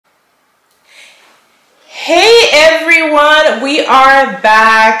Hey everyone, we are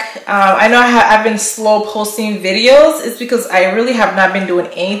back. I know I've been slow posting videos. It's because I really have not been doing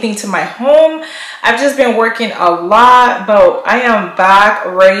anything to my home. I've just been working a lot, but I am back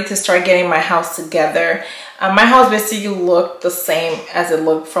ready to start getting my house together. My house basically looked the same as it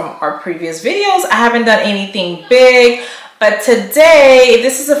looked from our previous videos. I haven't done anything big. But today, if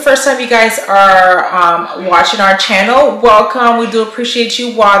this is the first time you guys are watching our channel, welcome. We do appreciate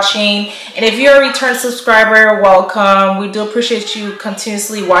you watching. And if you're a return subscriber, welcome. We do appreciate you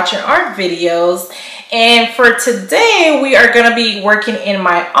continuously watching our videos. And for today, we are going to be working in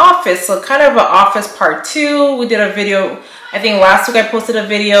my office. So kind of an office part 2. We did a video, I think last week I posted a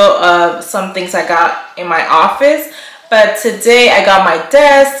video of some things I got in my office. But today I got my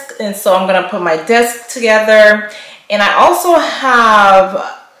desk, and so I'm going to put my desk together. And I also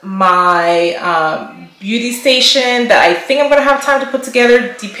have my beauty station that I think I'm gonna have time to put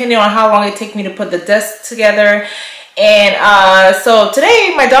together depending on how long it takes me to put the desk together. And so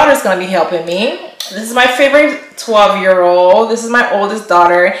today my daughter's gonna be helping me. This is my favorite 12-year-old. This is my oldest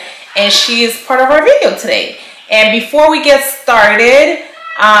daughter, and she is part of our video today. And before we get started,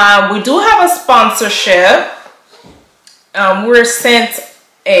 we do have a sponsorship. We're sent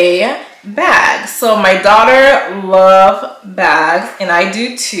a bag. So my daughter loves bags, and I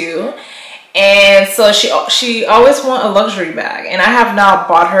do too. And so she always wants a luxury bag, and I have not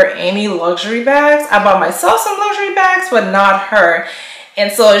bought her any luxury bags. I bought myself some luxury bags, but not her.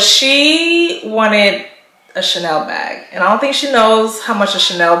 And so she wanted a Chanel bag, and I don't think she knows how much a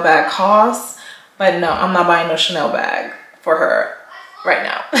Chanel bag costs. But no, I'm not buying no Chanel bag for her right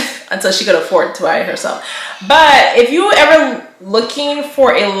now until she could afford to buy it herself. But if you ever looking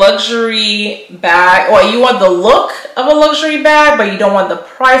for a luxury bag, or you want the look of a luxury bag but you don't want the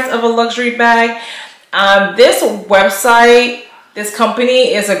price of a luxury bag, this website, this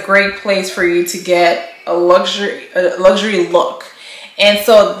company is a great place for you to get a luxury look. And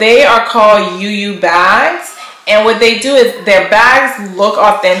so they are called Uubags, and what they do is their bags look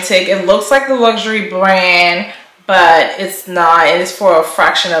authentic. It looks like the luxury brand, but it's not, and it's for a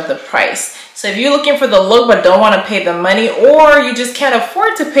fraction of the price. So if you're looking for the look but don't want to pay the money, or you just can't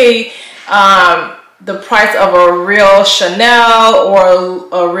afford to pay the price of a real Chanel or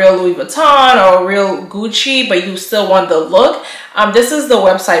a real Louis Vuitton or a real Gucci, but you still want the look, this is the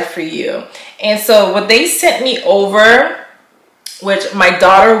website for you. And so what they sent me over, which my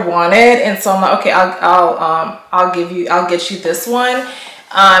daughter wanted, and so I'm like, okay, I'll get you this one.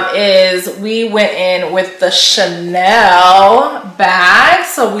 Is we went in with the Chanel bag.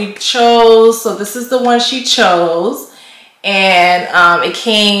 So we chose, so this is the one she chose, and it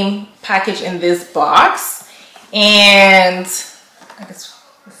came packaged in this box. And I guess,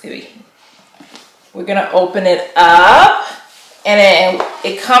 let's see, we're gonna open it up, and then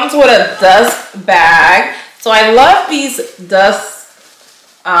it comes with a dust bag. So I love these dust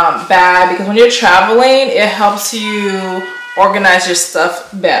bag because when you're traveling, it helps you organize your stuff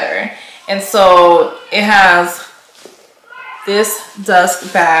better. And so it has this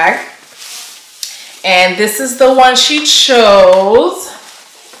dust bag, and this is the one she chose.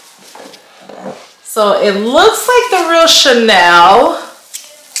 So it looks like the real Chanel,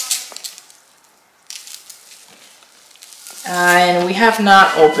 and we have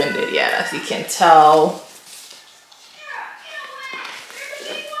not opened it yet, as you can tell.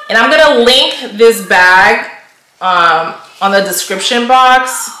 And I'm gonna link this bag on the description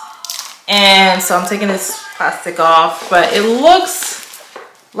box. And so I'm taking this plastic off, but it looks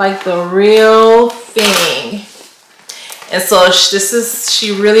like the real thing. And so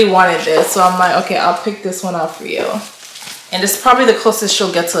she really wanted this, so I'm like, okay, I'll pick this one out for you. And this is probably the closest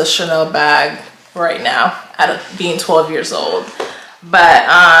she'll get to a Chanel bag right now, being 12 years old. But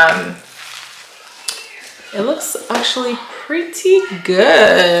it looks actually pretty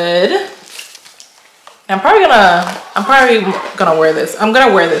good. I'm probably gonna wear this. I'm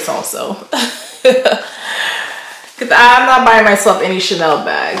gonna wear this also. Because I'm not buying myself any Chanel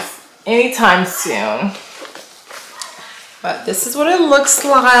bags anytime soon. But this is what it looks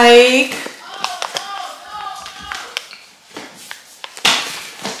like.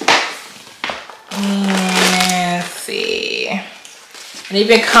 Let's see. It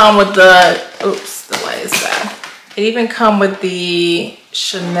even come with the, oops, the light is bad. It even come with the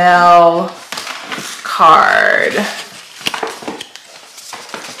Chanel card.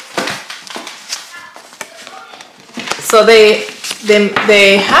 So they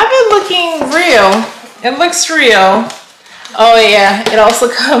have it looking real. It looks real. Oh yeah, it also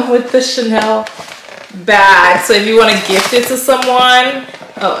comes with the Chanel bag. So if you want to gift it to someone,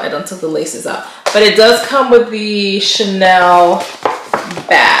 oh, I don't took the laces out, but it does come with the Chanel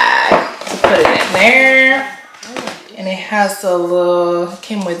bag to put it in there. And it has a little,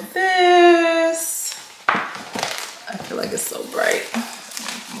 came with this. I feel like it's so bright.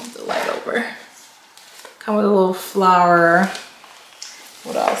 Move the light over. Come with a little flower.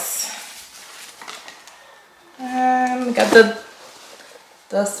 What else? We got the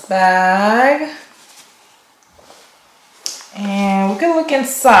dust bag. And we can look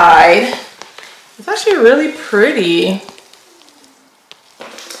inside. It's actually really pretty.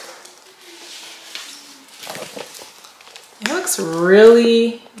 It looks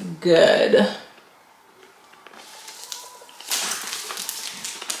really good.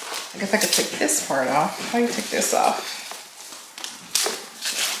 I guess I could take this part off. How do you take this off?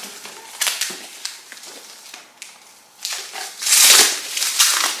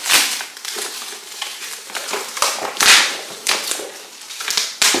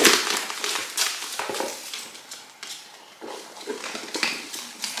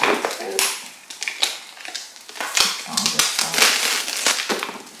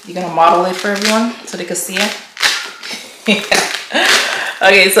 You gonna model it for everyone so they can see it?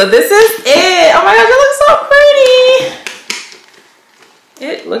 Okay, so this is it. Oh my gosh, it looks so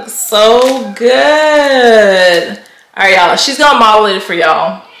pretty. It looks so good. All right, y'all, she's gonna model it for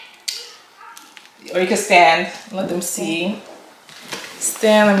y'all. Or you can stand, let them see.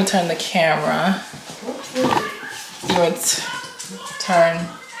 Stand, let me turn the camera. You would turn.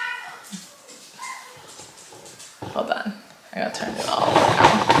 Hold on, I gotta turn it all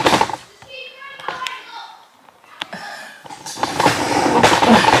around.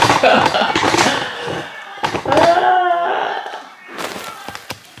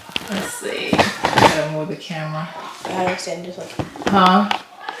 Let's see. I gotta move the camera. I understand this one. Huh?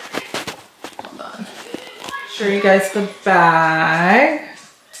 Hold on. Show you guys the bag.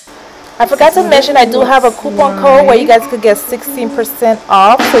 I forgot to mention I do have a coupon code where you guys could get 16%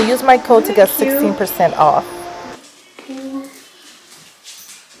 off. So use my code to get 16% off.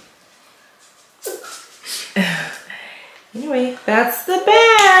 Anyway, that's the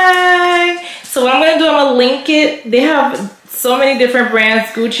bag. So what I'm gonna do, I'm gonna link it. They have so many different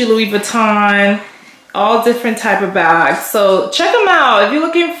brands, Gucci, Louis Vuitton, all different type of bags. So check them out. If you're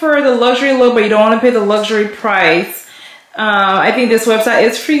looking for the luxury look, but you don't want to pay the luxury price, I think this website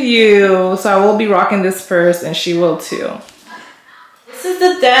is for you. So I will be rocking this purse and she will too. This is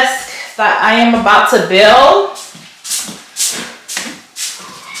the desk that I am about to build.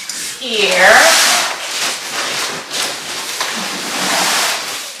 Here.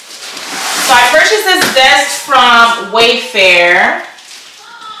 So I purchased this desk from Wayfair.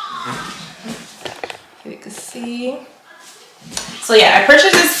 You can see. So yeah, I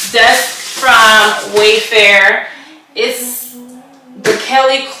purchased this desk from Wayfair. It's the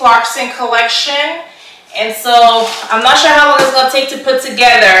Kelly Clarkson collection. And so I'm not sure how long it's gonna take to put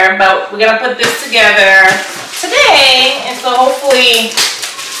together, but we're gonna put this together today. And so hopefully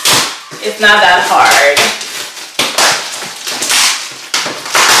it's not that hard.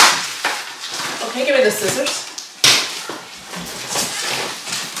 Can you give me the scissors?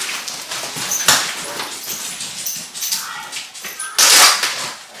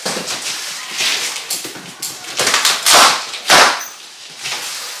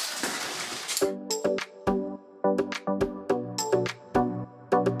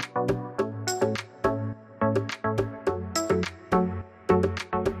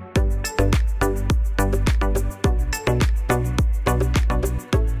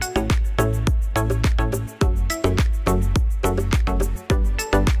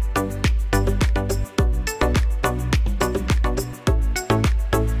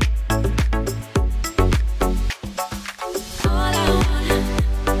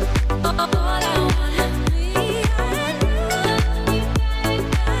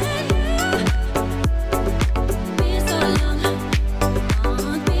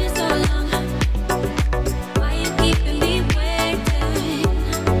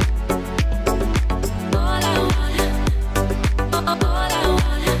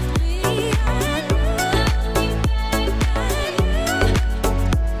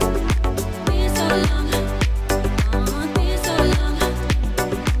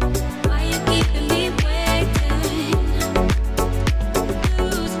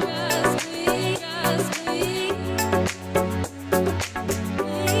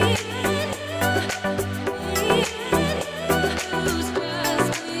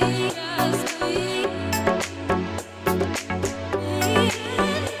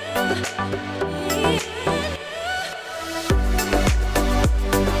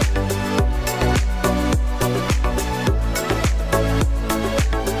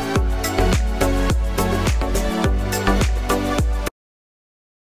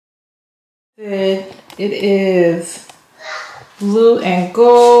 It is blue and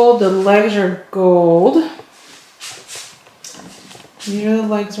gold. The legs are gold. These are the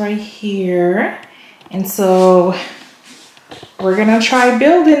legs right here. And so we're gonna try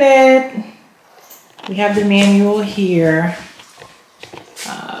building it. We have the manual here.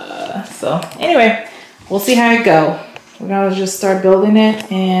 So anyway, we'll see how it goes. We're gonna just start building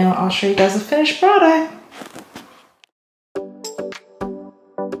it and I'll show you guys the finished product.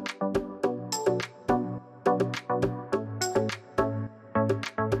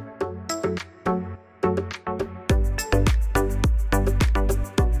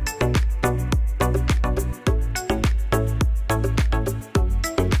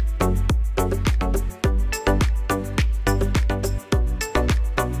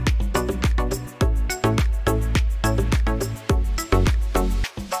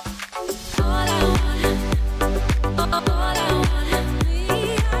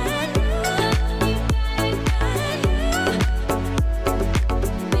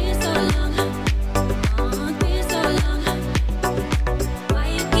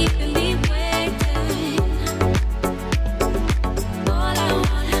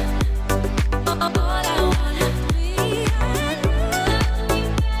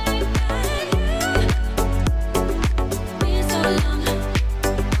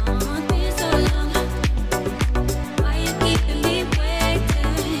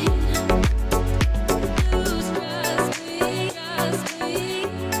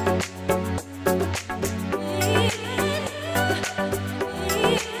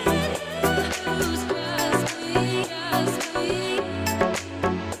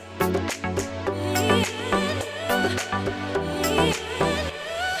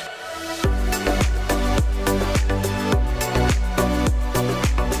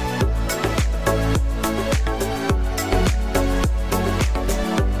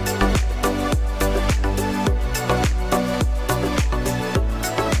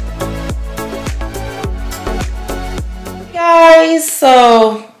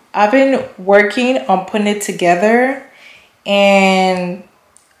 So I've been working on putting it together and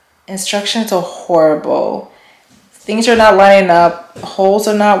instructions are horrible. Things are not lining up. Holes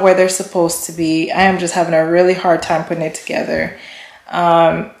are not where they're supposed to be. I am just having a really hard time putting it together.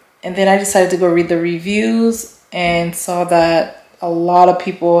 And then I decided to go read the reviews and saw that a lot of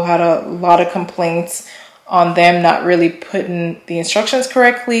people had a lot of complaints on them not really putting the instructions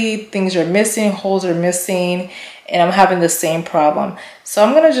correctly. Things are missing, holes are missing, and I'm having the same problem. So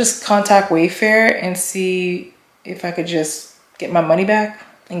I'm gonna just contact Wayfair and see if I could just get my money back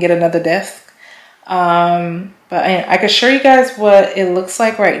and get another desk. But I can show you guys what it looks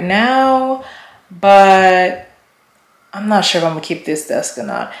like right now, but I'm not sure if I'm gonna keep this desk or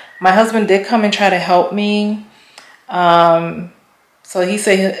not. My husband did come and try to help me. So he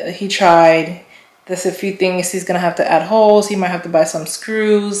said he tried. There's a few things he's gonna have to add holes. He might have to buy some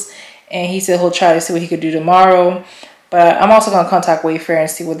screws, and he said he'll try to see what he could do tomorrow. But I'm also gonna contact Wayfair and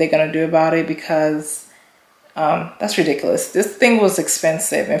see what they're gonna do about it, because that's ridiculous. This thing was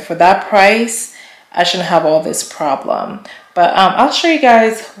expensive, and for that price, I shouldn't have all this problem. But I'll show you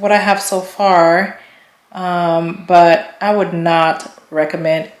guys what I have so far. But I would not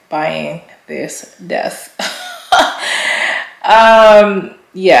recommend buying this desk.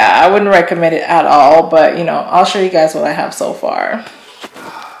 Yeah, I wouldn't recommend it at all, but you know, I'll show you guys what I have so far.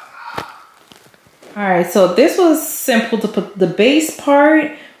 All right, so this was simple to put. The base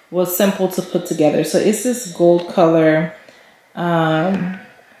part was simple to put together. So it's this gold color.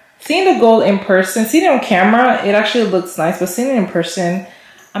 Seeing the gold in person, seeing it on camera, it actually looks nice, but seeing it in person,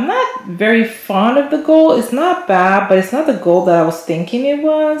 I'm not very fond of the gold. It's not bad, but it's not the gold that I was thinking it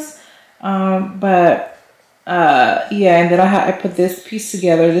was. Yeah, and then I put this piece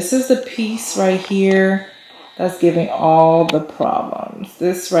together. This is the piece right here that's giving all the problems.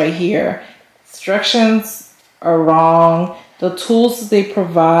 This right here. Instructions are wrong. The tools they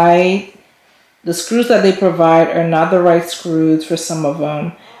provide, the screws that they provide are not the right screws for some of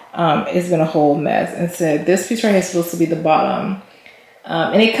them. It's been a whole mess. And so this piece right here is supposed to be the bottom.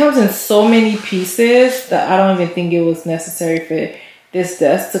 And it comes in so many pieces that I don't even think it was necessary for this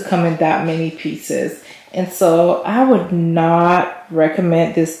desk to come in that many pieces. And so I would not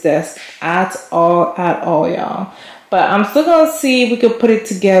recommend this desk at all, y'all. But I'm still gonna see if we could put it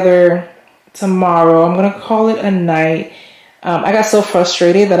together tomorrow. I'm gonna call it a night. I got so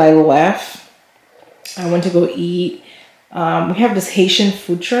frustrated that I left. I went to go eat. We have this Haitian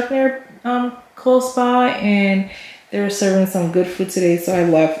food truck near close by, and they were serving some good food today. So I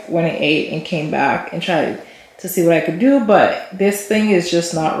left, went and ate, and came back and tried to see what I could do. But this thing is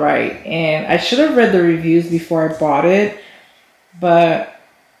just not right, and I should have read the reviews before I bought it. But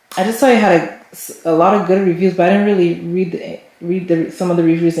I just saw it had a lot of good reviews, but I didn't really read some of the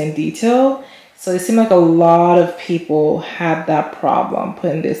reviews in detail. So it seemed like a lot of people had that problem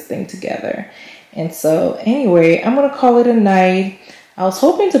putting this thing together. And so anyway, I'm gonna call it a night. I was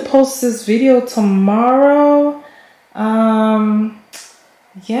hoping to post this video tomorrow.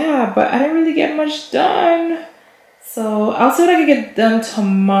 Yeah, but I didn't really get much done. So I'll see what I can get done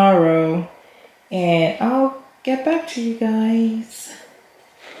tomorrow, and I'll get back to you guys.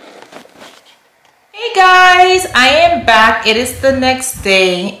 Hey guys, I am back. It is the next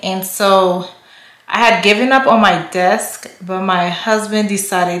day, and so I had given up on my desk, but my husband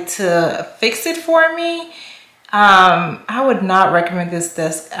decided to fix it for me. I would not recommend this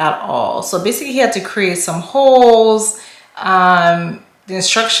desk at all. So basically he had to create some holes. The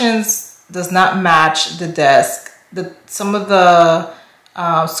instructions does not match the desk. Some of the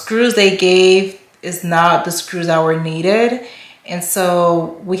screws they gave is not the screws that were needed. And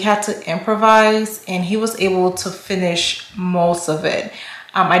so we had to improvise, and he was able to finish most of it.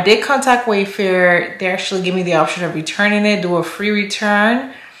 I did contact Wayfair. They actually gave me the option of returning it, do a free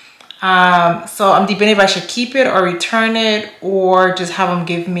return. So I'm debating if I should keep it or return it, or just have them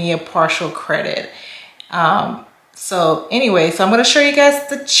give me a partial credit. So anyway, so I'm gonna show you guys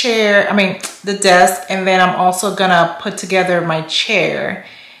the the desk, and then I'm also gonna put together my chair.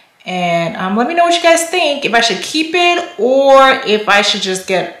 And let me know what you guys think, if I should keep it or if I should just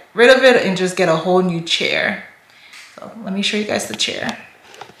get rid of it and just get a whole new chair. So let me show you guys the chair.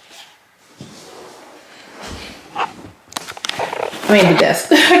 I mean the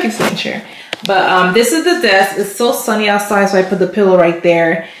desk. I can say the chair. But this is the desk. It's so sunny outside, so I put the pillow right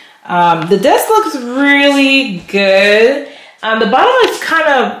there. The desk looks really good. The bottom is kind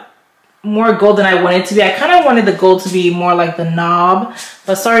of more gold than I want it to be. I kind of wanted the gold to be more like the knob,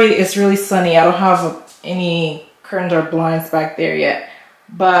 but sorry, it's really sunny. I don't have any curtains or blinds back there yet.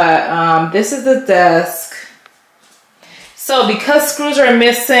 But this is the desk. So because screws are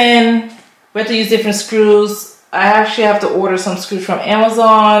missing, we have to use different screws. I actually have to order some screws from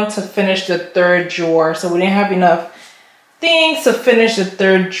Amazon to finish the third drawer. So we didn't have enough things to finish the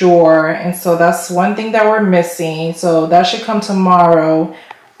third drawer, and so that's one thing that we're missing. So that should come tomorrow.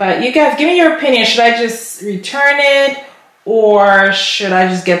 But you guys, give me your opinion. Should I just return it, or should I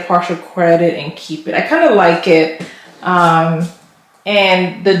just get partial credit and keep it? I kind of like it.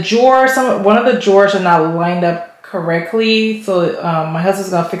 And the drawer, one of the drawers are not lined up correctly. So my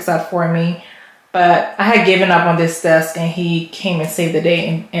husband's gonna fix that for me. But I had given up on this desk, and he came and saved the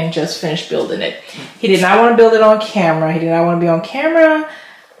day and just finished building it. He did not want to build it on camera. He did not want to be on camera,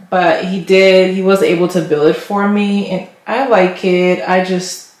 but he did. He was able to build it for me, and I like it. I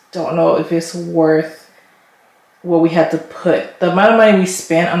just don't know if it's worth what we had to put. The amount of money we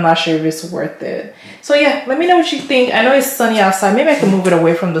spent, I'm not sure if it's worth it. So yeah, let me know what you think. I know it's sunny outside. Maybe I can move it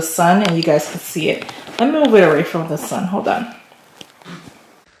away from the sun and you guys can see it. Let me move it away from the sun. Hold on.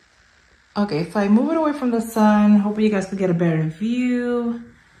 Okay, so I move it away from the sun. Hopefully you guys can get a better view.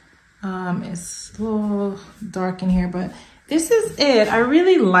 It's a little dark in here, but this is it. I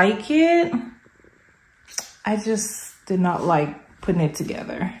really like it. I just did not like putting it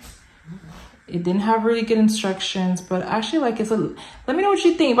together. It didn't have really good instructions, but I actually like it. So let me know what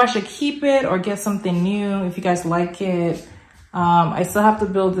you think, if I should keep it or get something new, if you guys like it. I still have to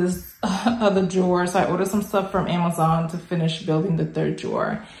build this other drawer, so I ordered some stuff from Amazon to finish building the third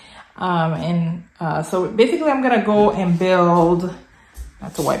drawer. So basically I'm gonna go and build,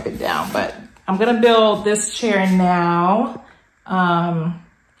 not to wipe it down, but I'm gonna build this chair now,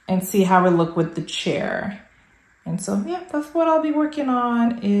 and see how it look with the chair. And so yeah, that's what I'll be working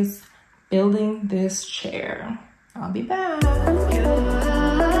on, is building this chair. I'll be back.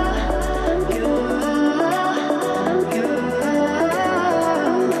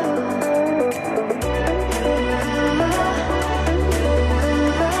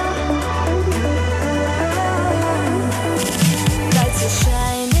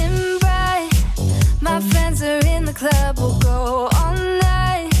 Club will go all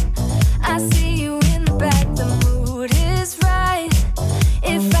night. I see you in the back, the mood is right.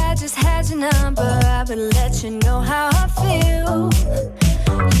 If I just had your number, I would let you know how I feel.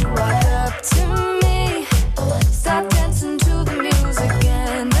 You walk up to me, start dancing to the music,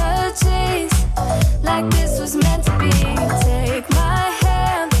 energies like this was meant to be. Take my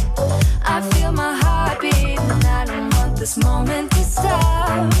hand, I feel my heart beat, and I don't want this moment to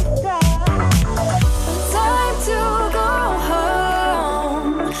stop. To go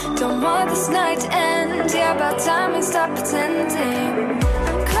home, don't want this night to end. Yeah, about time we stop pretending.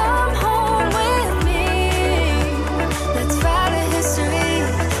 Come home with me, let's write a history.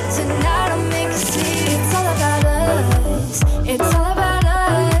 Tonight I'll make you see. It's all about us, it's all about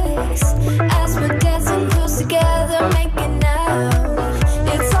us.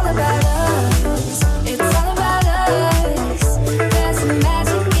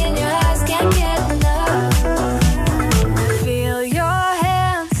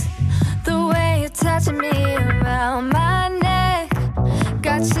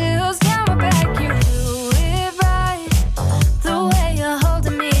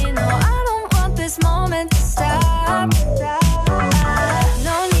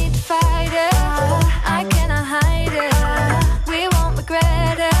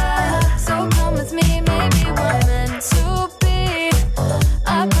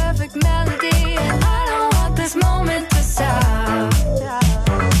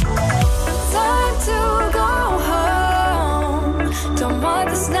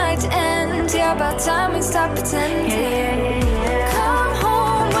 stop pretending. Come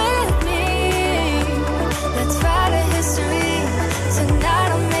home with me. Let's write a history.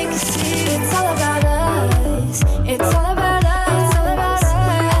 Tonight I'll make you see. It's all about us. It's all about us. It's all about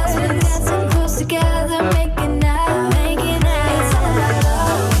us. We're dancing close together, making out, making out. It's all about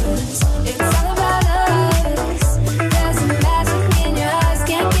us. It's all about us. There's a magic in your eyes,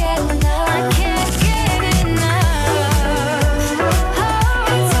 can't get enough. I can't get enough. Oh,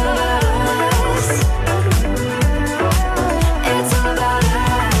 it's all about us. It's all about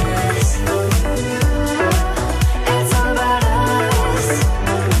us. It's all about us.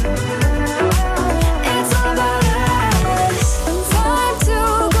 It's all about us. Time to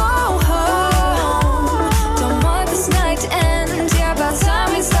go home. Don't want this night to end. Yeah, about time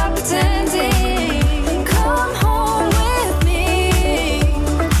we stop pretending. Come home with me.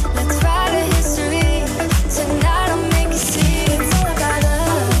 Let's write a history. Tonight I'll make you see. It's all about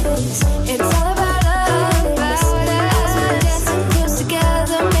us. It's all about us. We're dancing close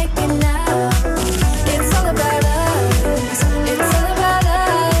together, making out. It's all about us. It's all about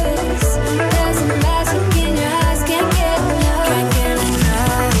us. There's a magic in your eyes, can't get enough. Can't get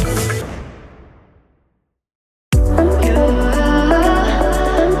enough.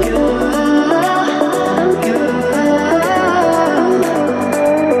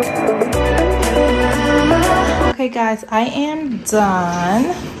 Okay guys, I am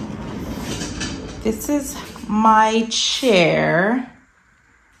done. This is my chair.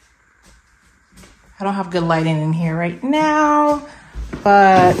 I don't have good lighting in here right now,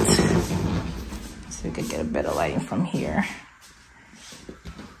 but let's see if we could get a better lighting from here.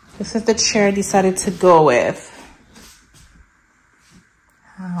 This is the chair I decided to go with.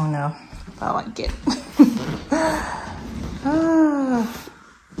 I don't know if I like it.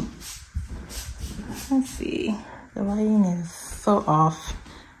 Let's see. The lighting is so off,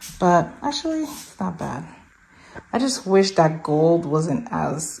 but actually it's not bad. I just wish that gold wasn't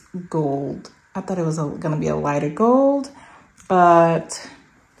as gold. I thought it was gonna be a lighter gold, but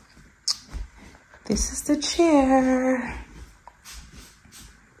this is the chair.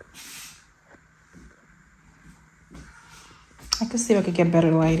 I could see if I could get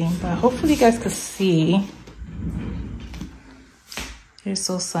better lighting, but hopefully you guys could see. It's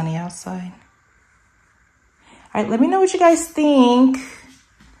so sunny outside. All right, let me know what you guys think.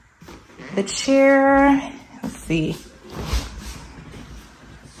 The chair, let's see.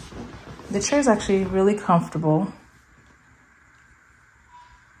 The chair is actually really comfortable.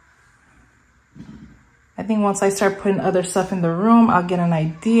 I think once I start putting other stuff in the room, I'll get an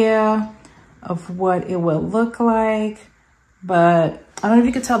idea of what it will look like. But I don't know if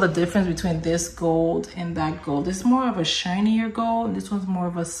you could tell the difference between this gold and that gold. This is more of a shinier gold. This one's more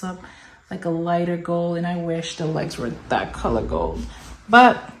of a like a lighter gold, and I wish the legs were that color gold.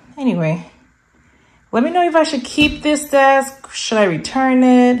 But anyway, let me know if I should keep this desk. Should I return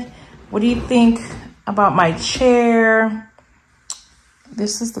it? What do you think about my chair?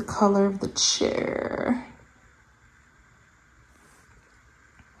 This is the color of the chair.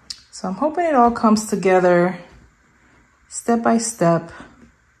 So I'm hoping it all comes together step by step.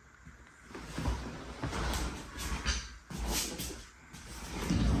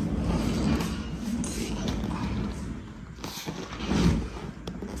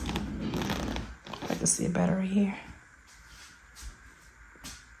 I can see it better right here.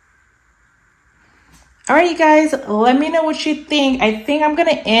 All right, you guys, let me know what you think. I think I'm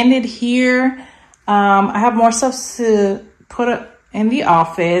gonna end it here. I have more stuff to put in the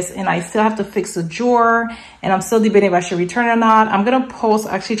office, and I still have to fix the drawer, and I'm still debating if I should return it or not. I'm gonna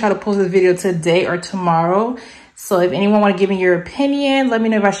actually try to post the video today or tomorrow. So if anyone wanna give me your opinion, let me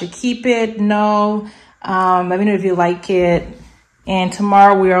know if I should keep it, no. Let me know if you like it. And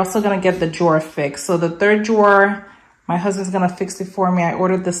tomorrow we're also gonna get the drawer fixed. So the third drawer, my husband's gonna fix it for me. I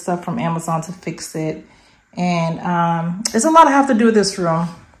ordered this stuff from Amazon to fix it. And there's a lot I have to do with this room.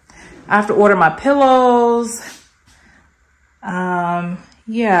 I have to order my pillows.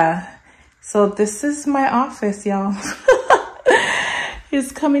 Yeah. So this is my office, y'all.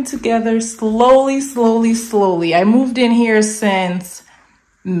 It's coming together slowly, slowly, slowly. I moved in here since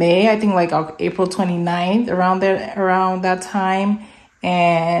May, I think like April 29th, around that time.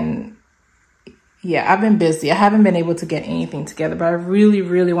 And yeah, I've been busy. I haven't been able to get anything together, but I really,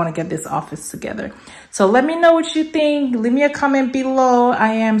 really want to get this office together. So let me know what you think. Leave me a comment below.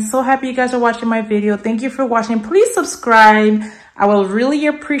 I am so happy you guys are watching my video. Thank you for watching. Please subscribe. I will really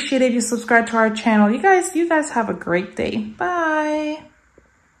appreciate it if you subscribe to our channel. You guys have a great day. Bye.